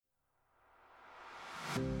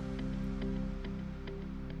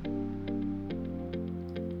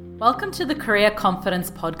Welcome to the Career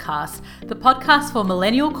Confidence Podcast, the podcast for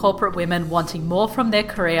millennial corporate women wanting more from their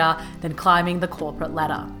career than climbing the corporate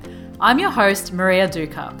ladder. I'm your host, Maria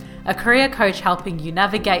Duca, a career coach helping you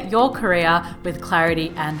navigate your career with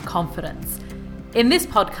clarity and confidence. In this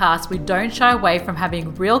podcast, we don't shy away from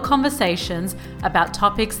having real conversations about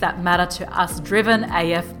topics that matter to us driven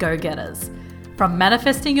AF go-getters. From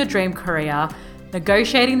manifesting your dream career,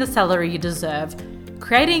 negotiating the salary you deserve,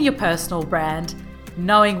 creating your personal brand,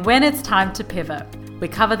 knowing when it's time to pivot. We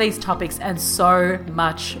cover these topics and so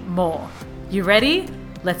much more. You ready?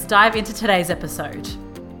 Let's dive into today's episode.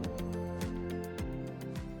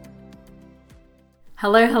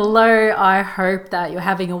 Hello. I hope that you're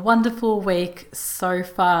having a wonderful week so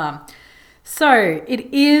far. So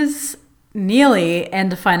it is nearly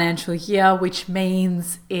end of financial year, which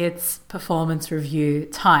means it's performance review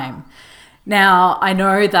time. Now, I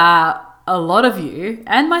know that a lot of you,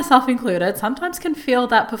 and myself included, sometimes can feel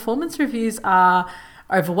that performance reviews are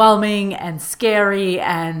overwhelming and scary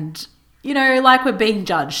and, like we're being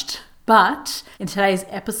judged. But in today's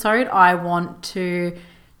episode, I want to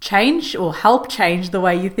change or help change the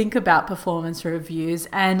way you think about performance reviews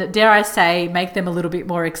and, dare I say, make them a little bit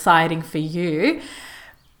more exciting for you,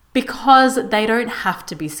 because they don't have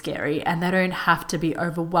to be scary and they don't have to be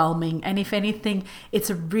overwhelming. And if anything, it's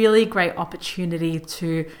a really great opportunity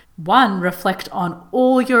to, one, reflect on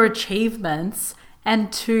all your achievements,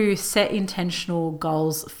 and two, set intentional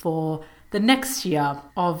goals for the next year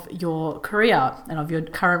of your career and of your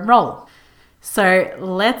current role. So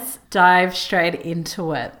let's dive straight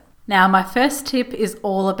into it. Now, my first tip is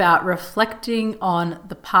all about reflecting on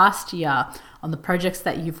the past year, on the projects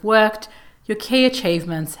that you've worked, your key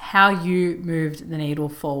achievements, how you moved the needle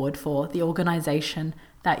forward for the organization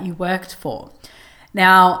that you worked for.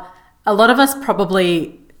 Now, a lot of us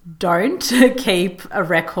probably don't keep a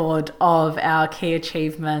record of our key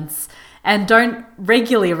achievements and don't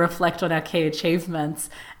regularly reflect on our key achievements.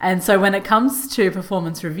 And so when it comes to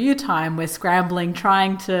performance review time, we're scrambling,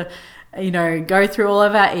 trying to, go through all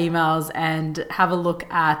of our emails and have a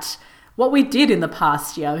look at what we did in the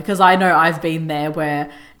past year, because I know I've been there where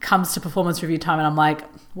it comes to performance review time and I'm like,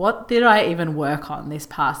 what did I even work on this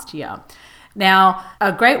past year? Now,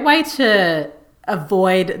 a great way to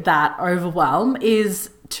avoid that overwhelm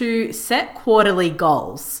is to set quarterly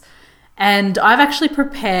goals. And I've actually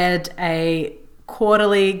prepared a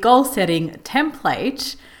quarterly goal setting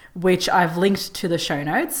template, which I've linked to the show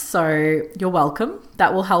notes. So you're welcome.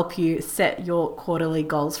 That will help you set your quarterly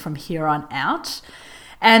goals from here on out.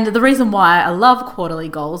 And the reason why I love quarterly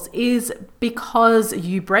goals is because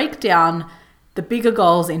you break down the bigger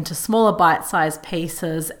goals into smaller bite-sized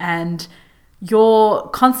pieces and you're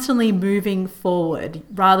constantly moving forward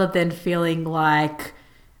rather than feeling like,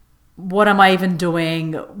 what am I even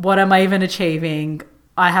doing? What am I even achieving?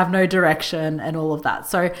 I have no direction and all of that.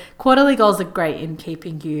 So quarterly goals are great in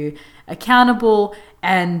keeping you accountable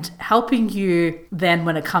and helping you then,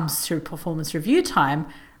 when it comes to performance review time,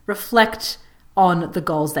 reflect on the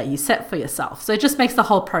goals that you set for yourself. So it just makes the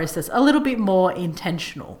whole process a little bit more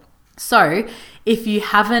intentional. So if you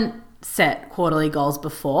haven't set quarterly goals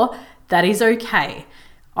before, that is okay.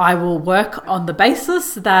 I will work on the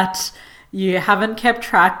basis that you haven't kept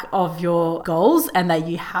track of your goals and that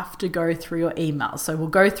you have to go through your emails. So we'll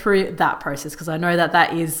go through that process because I know that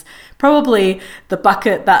that is probably the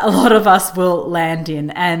bucket that a lot of us will land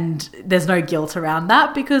in, and there's no guilt around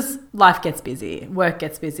that because life gets busy, work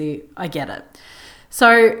gets busy. I get it.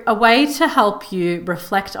 So a way to help you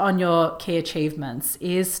reflect on your key achievements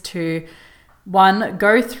is to, one,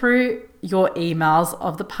 go through your emails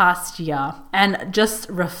of the past year and just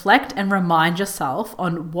reflect and remind yourself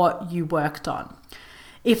on what you worked on.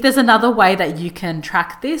 If there's another way that you can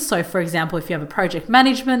track this, so for example, if you have a project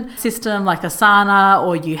management system like Asana,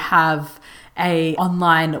 or you have a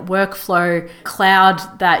online workflow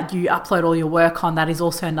cloud that you upload all your work on, that is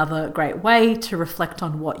also another great way to reflect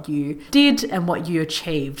on what you did and what you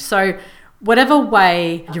achieved. So whatever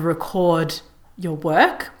way you record your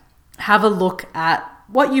work, have a look at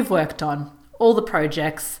what you've worked on, all the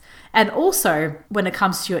projects, and also when it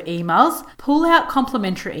comes to your emails, pull out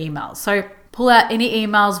complimentary emails. So pull out any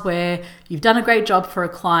emails where you've done a great job for a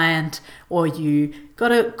client or you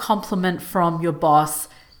got a compliment from your boss.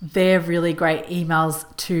 They're really great emails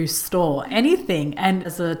to store. Anything. And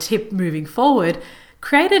as a tip moving forward,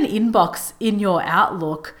 create an inbox in your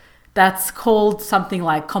Outlook that's called something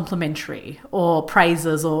like complimentary or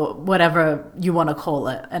praises or whatever you want to call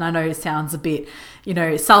it. And I know it sounds a bit,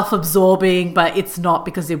 self-absorbing, but it's not,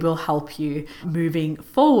 because it will help you moving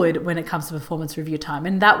forward when it comes to performance review time.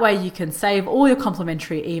 And that way you can save all your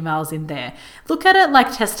complimentary emails in there. Look at it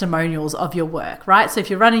like testimonials of your work, right? So if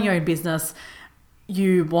you're running your own business,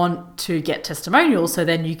 you want to get testimonials so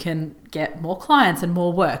then you can get more clients and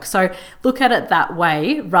more work. So look at it that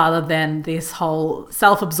way rather than this whole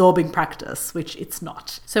self-absorbing practice, which it's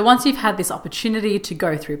not. So once you've had this opportunity to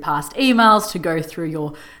go through past emails, to go through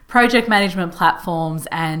your project management platforms,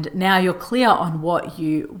 and now you're clear on what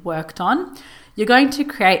you worked on, you're going to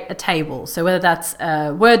create a table. So whether that's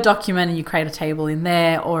a Word document and you create a table in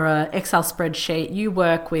there, or an Excel spreadsheet, you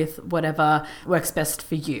work with whatever works best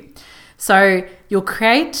for you. So you'll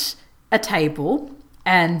create a table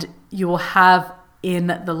and you will have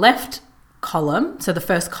in the left column, so the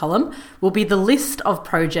first column will be the list of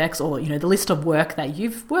projects, or the list of work that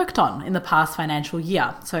you've worked on in the past financial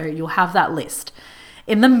year. So you'll have that list.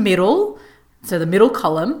 In the middle, so the middle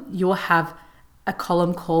column, you'll have a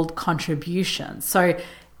column called contributions. So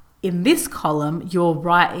in this column, you'll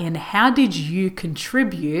write in, how did you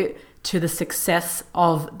contribute to the success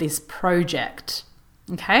of this project?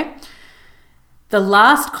 Okay. The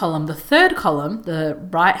last column, the third column, the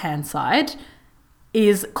right-hand side,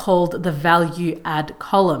 is called the value add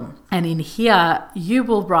column. And in here, you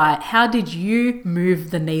will write, how did you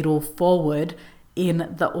move the needle forward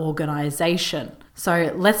in the organization?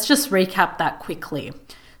 So let's just recap that quickly.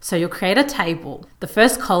 So you'll create a table. The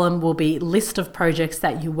first column will be list of projects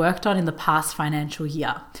that you worked on in the past financial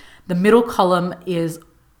year. The middle column is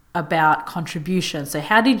about contribution. So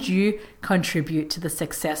how did you contribute to the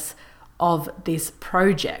success of this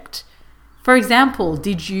project? For example,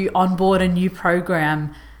 did you onboard a new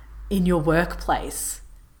program in your workplace?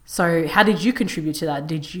 So how did you contribute to that?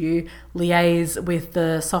 Did you liaise with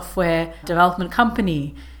the software development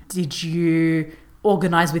company? Did you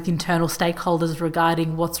organize with internal stakeholders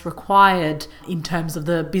regarding what's required in terms of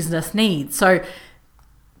the business needs? So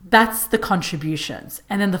that's the contributions.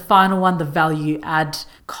 And then the final one, the value add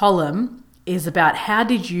column, is about how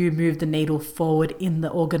did you move the needle forward in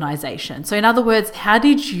the organization. So in other words, how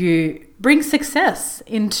did you bring success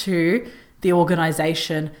into the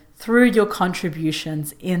organization through your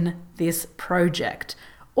contributions in this project?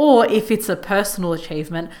 Or if it's a personal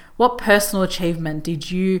achievement, what personal achievement did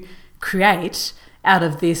you create out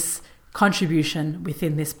of this contribution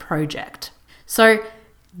within this project? So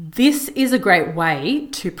this is a great way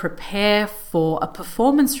to prepare for a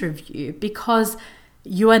performance review, because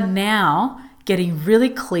you are now getting really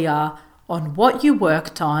clear on what you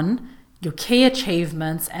worked on, your key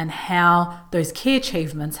achievements, and how those key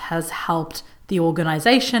achievements has helped the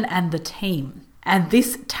organization and the team. And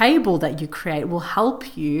this table that you create will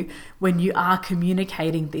help you when you are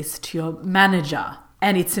communicating this to your manager.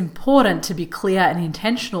 And it's important to be clear and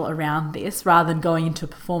intentional around this, rather than going into a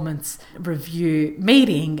performance review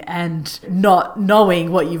meeting and not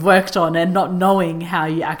knowing what you've worked on and not knowing how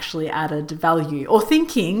you actually added value, or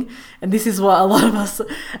thinking, and this is what a lot of us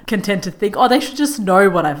can tend to think, they should just know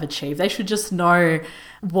what I've achieved. They should just know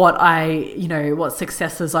what what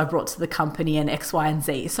successes I brought to the company and X, Y, and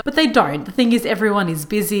Z. But they don't. The thing is, everyone is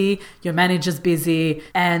busy, your manager's busy,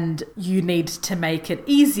 and you need to make it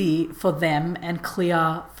easy for them and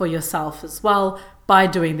clear for yourself as well by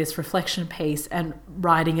doing this reflection piece and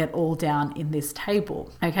writing it all down in this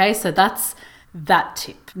table. Okay, so that's that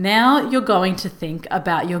tip. Now you're going to think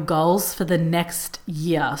about your goals for the next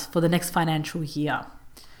year, for the next financial year.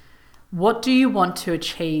 What do you want to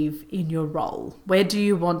achieve in your role? Where do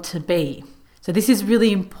you want to be? So this is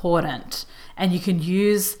really important, and you can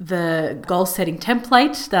use the goal setting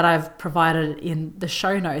template that I've provided in the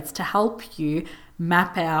show notes to help you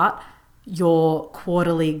map out your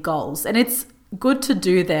quarterly goals. And it's good to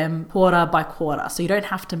do them quarter by quarter, so you don't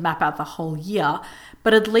have to map out the whole year,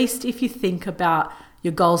 but at least if you think about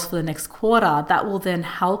your goals for the next quarter, that will then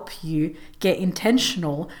help you get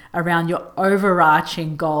intentional around your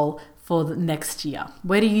overarching goal for the next year.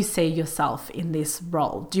 Where do you see yourself in this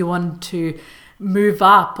role? Do you want to move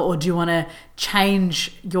up, or do you want to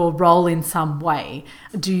change your role in some way?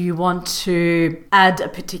 Do you want to add a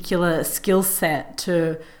particular skill set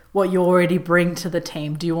to what you already bring to the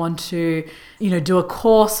team? Do you want to, do a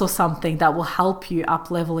course or something that will help you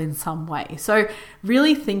up level in some way? So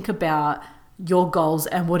really think about your goals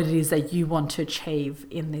and what it is that you want to achieve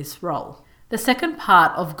in this role. The second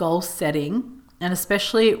part of goal setting, and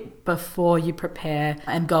especially before you prepare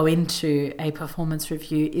and go into a performance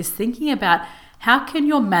review, is thinking about how can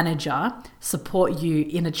your manager support you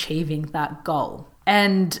in achieving that goal?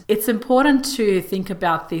 And it's important to think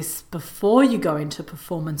about this before you go into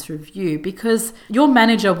performance review, because your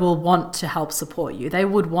manager will want to help support you. They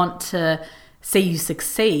would want to see you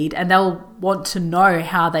succeed, and they'll want to know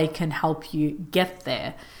how they can help you get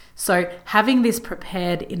there. So having this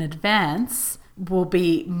prepared in advance will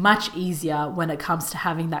be much easier when it comes to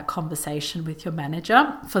having that conversation with your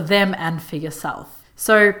manager, for them and for yourself.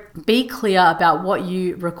 So be clear about what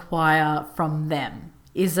you require from them.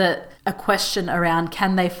 Is it a question around,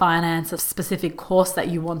 can they finance a specific course that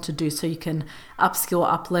you want to do so you can upskill,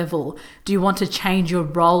 up-level? Do you want to change your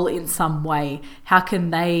role in some way? How can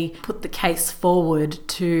they put the case forward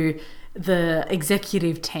to the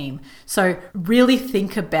executive team? So really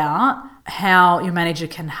think about how your manager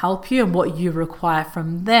can help you and what you require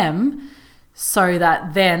from them, so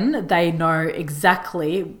that then they know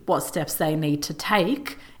exactly what steps they need to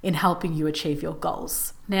take in helping you achieve your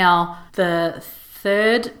goals. Now, the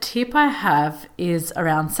third tip I have is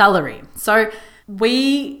around salary. So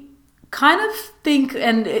we kind of think,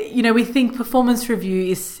 and we think performance review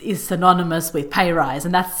is synonymous with pay rise,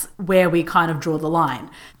 and that's where we kind of draw the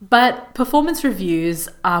line. But performance reviews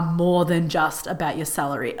are more than just about your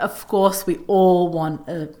salary. Of course, we all want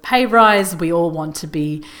a pay rise. We all want to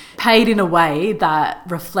be paid in a way that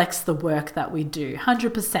reflects the work that we do.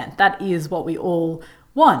 100%. That is what we all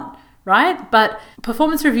want, right? But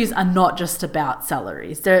performance reviews are not just about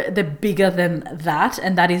salaries. They're bigger than that.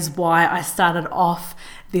 And that is why I started off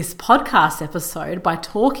this podcast episode by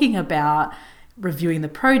talking about reviewing the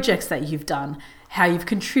projects that you've done, how you've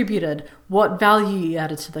contributed, what value you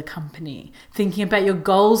added to the company, thinking about your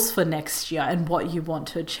goals for next year and what you want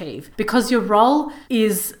to achieve, because your role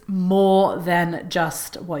is more than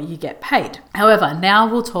just what you get paid. However, now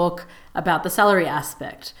we'll talk about the salary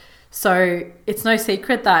aspect. So it's no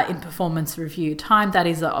secret that in performance review time, that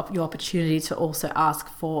is your opportunity to also ask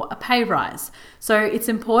for a pay rise. So it's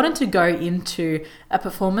important to go into a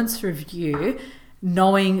performance review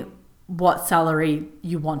knowing what salary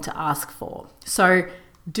you want to ask for. So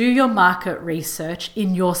do your market research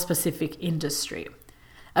in your specific industry.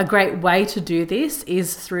 A great way to do this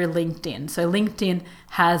is through LinkedIn. So LinkedIn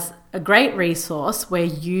has a great resource where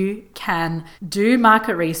you can do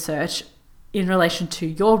market research in relation to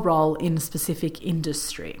your role in a specific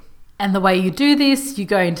industry. And the way you do this, you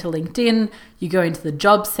go into LinkedIn, you go into the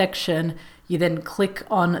job section, you then click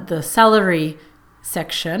on the salary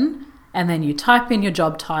section, and then you type in your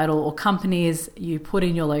job title or companies, you put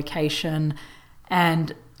in your location,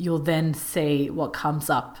 and you'll then see what comes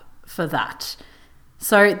up for that.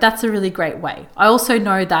 So that's a really great way. I also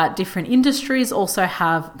know that different industries also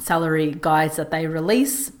have salary guides that they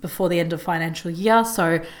release before the end of financial year.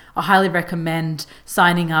 So I highly recommend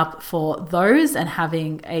signing up for those and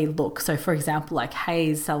having a look. So for example, like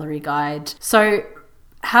Hayes salary guide. So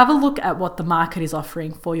have a look at what the market is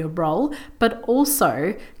offering for your role, but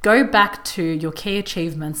also go back to your key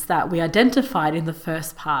achievements that we identified in the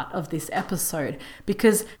first part of this episode,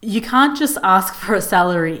 because you can't just ask for a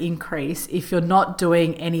salary increase if you're not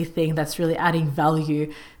doing anything that's really adding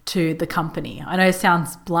value to the company. I know it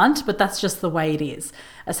sounds blunt, but that's just the way it is.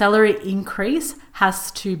 A salary increase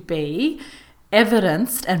has to be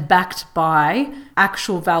evidenced and backed by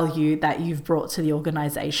actual value that you've brought to the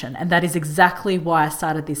organization. And that is exactly why I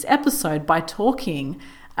started this episode by talking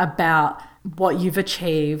about what you've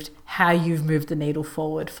achieved, how you've moved the needle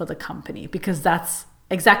forward for the company, because that's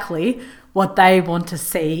exactly what they want to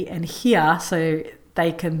see and hear, so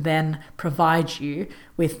they can then provide you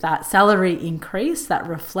with that salary increase that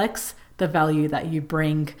reflects the value that you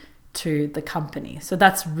bring to the company. So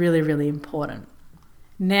that's really, really important.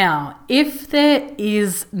 Now, if there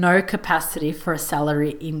is no capacity for a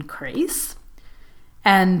salary increase,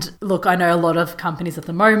 and look, I know a lot of companies at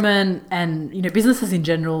the moment and, businesses in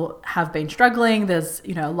general have been struggling. There's,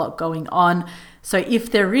 a lot going on. So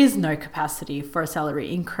if there is no capacity for a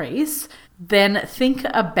salary increase, then think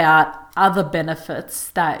about other benefits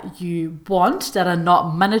that you want that are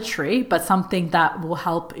not monetary, but something that will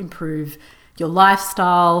help improve your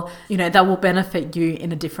lifestyle, that will benefit you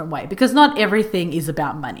in a different way, because not everything is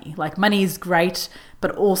about money. Like, money is great,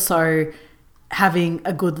 but also having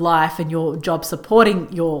a good life and your job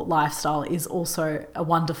supporting your lifestyle is also a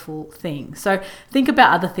wonderful thing. So think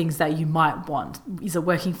about other things that you might want. Is it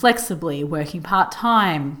working flexibly, working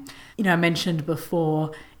part-time? I mentioned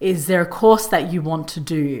before, is there a course that you want to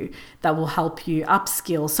do that will help you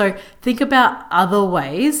upskill? So think about other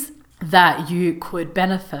ways that you could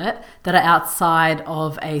benefit that are outside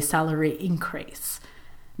of a salary increase.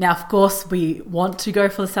 Now, of course, we want to go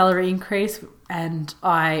for the salary increase, and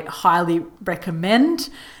I highly recommend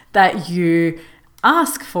that you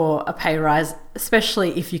ask for a pay rise,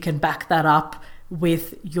 especially if you can back that up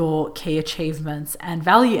with your key achievements and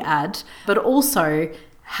value add, but also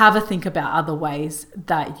have a think about other ways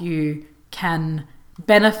that you can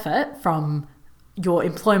benefit from your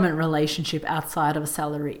employment relationship outside of a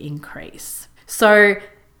salary increase. So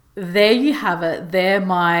there you have it. They're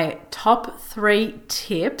my top 3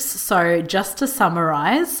 tips. So just to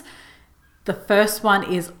summarize, the first one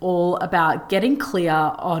is all about getting clear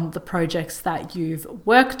on the projects that you've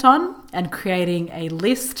worked on and creating a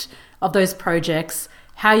list of those projects,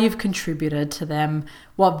 how you've contributed to them,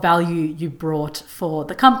 what value you brought for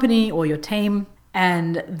the company or your team,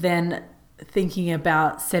 and then thinking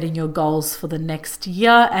about setting your goals for the next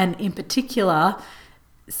year, and in particular,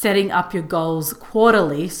 setting up your goals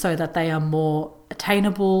quarterly so that they are more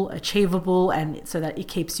attainable, achievable, and so that it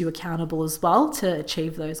keeps you accountable as well to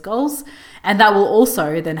achieve those goals. And that will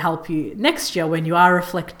also then help you next year when you are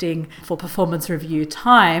reflecting for performance review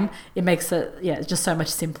time. It makes it just so much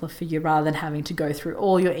simpler for you rather than having to go through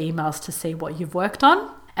all your emails to see what you've worked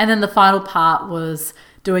on. And then the final part was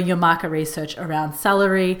doing your market research around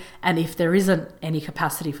salary, and if there isn't any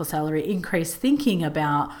capacity for salary increase, thinking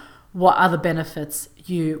about what other benefits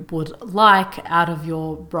you would like out of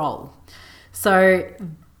your role. So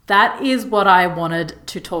that is what I wanted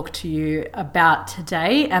to talk to you about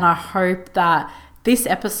today, and I hope that this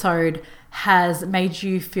episode has made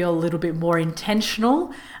you feel a little bit more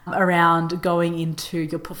intentional around going into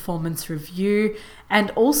your performance review, and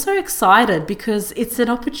also excited because it's an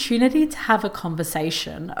opportunity to have a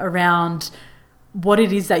conversation around what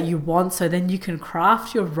it is that you want, so then you can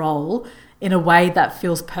craft your role in a way that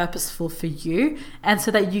feels purposeful for you and so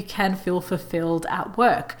that you can feel fulfilled at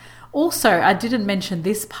work. Also, I didn't mention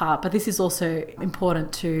this part, but this is also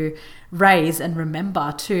important to raise and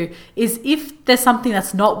remember too, is if there's something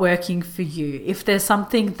that's not working for you, if there's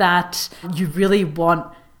something that you really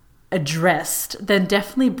want addressed, then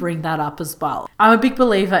definitely bring that up as well. I'm a big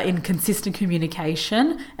believer in consistent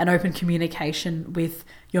communication and open communication with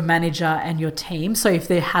your manager and your team. So if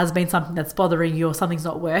there has been something that's bothering you or something's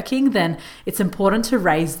not working, then it's important to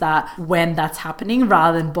raise that when that's happening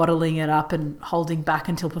rather than bottling it up and holding back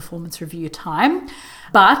until performance review time.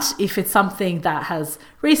 But if it's something that has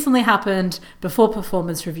recently happened before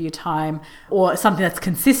performance review time, or something that's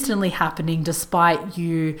consistently happening despite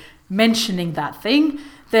you mentioning that thing,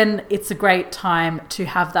 then it's a great time to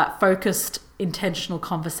have that focused, intentional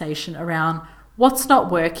conversation around what's not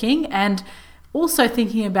working, and also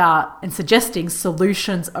thinking about and suggesting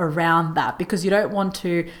solutions around that, because you don't want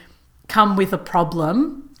to come with a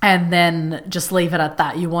problem and then just leave it at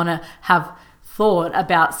that. You want to have thought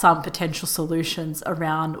about some potential solutions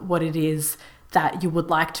around what it is that you would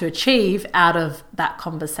like to achieve out of that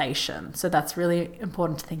conversation. So that's really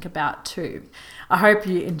important to think about too. I hope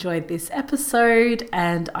you enjoyed this episode,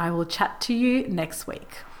 and I will chat to you next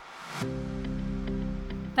week.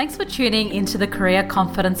 Thanks for tuning into the Career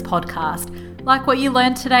Confidence Podcast. Like what you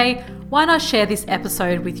learned today? Why not share this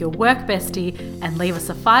episode with your work bestie and leave us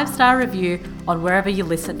a 5-star review on wherever you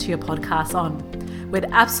listen to your podcasts on. We'd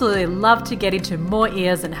absolutely love to get into more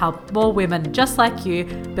ears and help more women just like you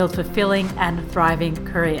build fulfilling and thriving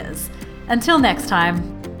careers. Until next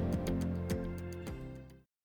time.